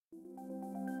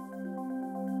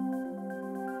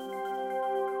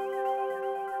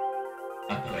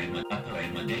A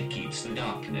poem keeps the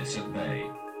darkness at bay.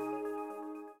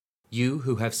 You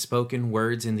who have spoken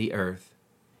words in the earth,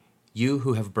 you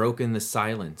who have broken the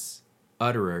silence,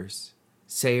 utterers,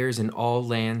 sayers in all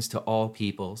lands to all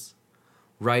peoples,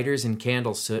 writers in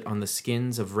candle soot on the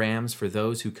skins of rams for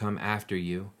those who come after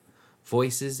you,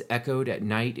 voices echoed at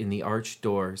night in the arched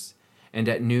doors, and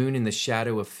at noon in the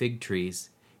shadow of fig trees,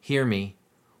 hear me,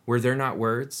 were there not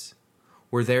words?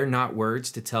 Were there not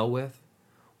words to tell with?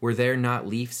 Were there not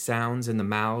leaf sounds in the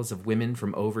mouths of women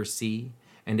from oversea,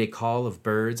 and a call of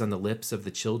birds on the lips of the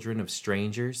children of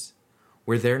strangers?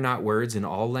 Were there not words in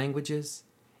all languages?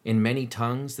 In many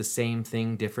tongues the same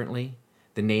thing differently?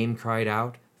 The name cried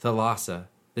out, Thalassa,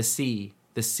 the sea,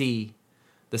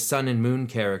 the sun and moon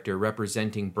character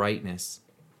representing brightness,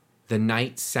 the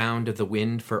night sound of the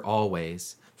wind for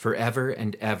always, forever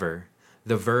and ever,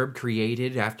 the verb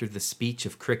created after the speech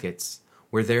of crickets.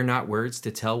 Were there not words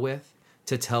to tell with?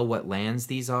 To tell what lands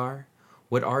these are?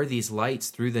 What are these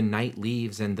lights through the night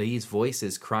leaves and these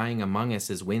voices crying among us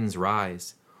as winds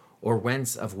rise? Or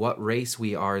whence of what race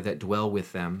we are that dwell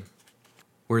with them?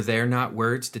 Were there not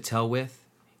words to tell with?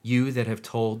 You that have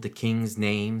told the kings'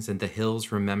 names and the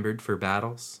hills remembered for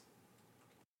battles?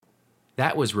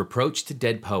 That was Reproach to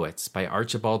Dead Poets by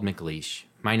Archibald MacLeish.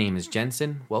 My name is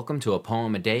Jensen. Welcome to A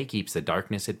Poem a Day Keeps the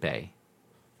Darkness at Bay.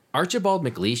 Archibald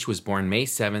MacLeish was born May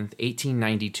 7,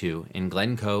 1892, in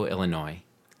Glencoe, Illinois.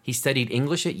 He studied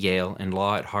English at Yale and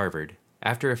law at Harvard.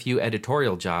 After a few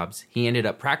editorial jobs, he ended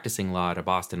up practicing law at a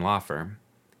Boston law firm.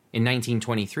 In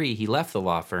 1923, he left the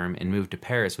law firm and moved to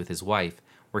Paris with his wife,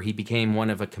 where he became one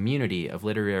of a community of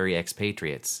literary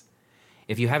expatriates.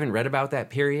 If you haven't read about that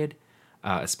period,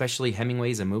 especially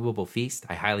Hemingway's A Movable Feast,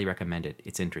 I highly recommend it.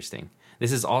 It's interesting.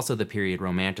 This is also the period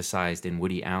romanticized in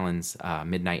Woody Allen's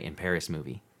Midnight in Paris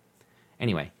movie.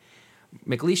 Anyway,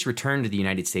 MacLeish returned to the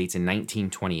United States in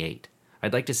 1928.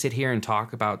 I'd like to sit here and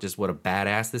talk about just what a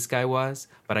badass this guy was,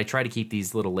 but I try to keep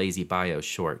these little lazy bios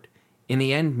short. In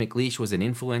the end, MacLeish was an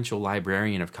influential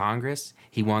librarian of Congress.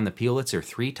 He won the Pulitzer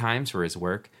 3 times for his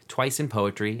work, twice in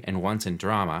poetry and once in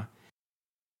drama.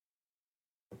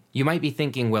 You might be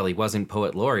thinking, well, he wasn't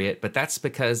poet laureate, but that's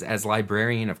because as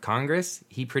Librarian of Congress,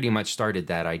 he pretty much started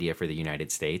that idea for the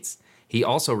United States. He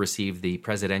also received the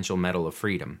Presidential Medal of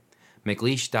Freedom.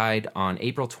 MacLeish died on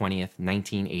April 20th,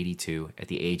 1982, at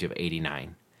the age of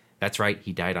 89. That's right,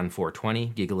 he died on 420,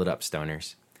 giggle it up,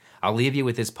 stoners. I'll leave you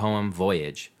with his poem,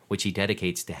 Voyage, which he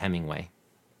dedicates to Hemingway.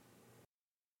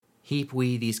 Heap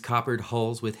we these coppered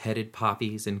hulls with headed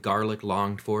poppies and garlic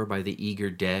longed for by the eager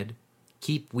dead.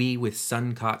 Keep we with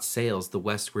sun-caught sails the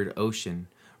westward ocean.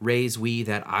 Raise we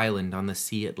that island on the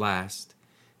sea at last.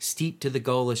 Steep to the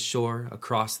gulless shore,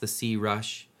 across the sea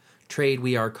rush. Trade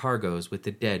we our cargoes with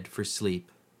the dead for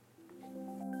sleep.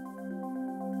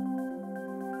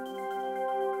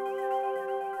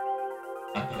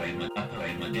 A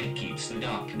poem a day keeps the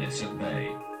darkness at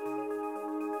bay.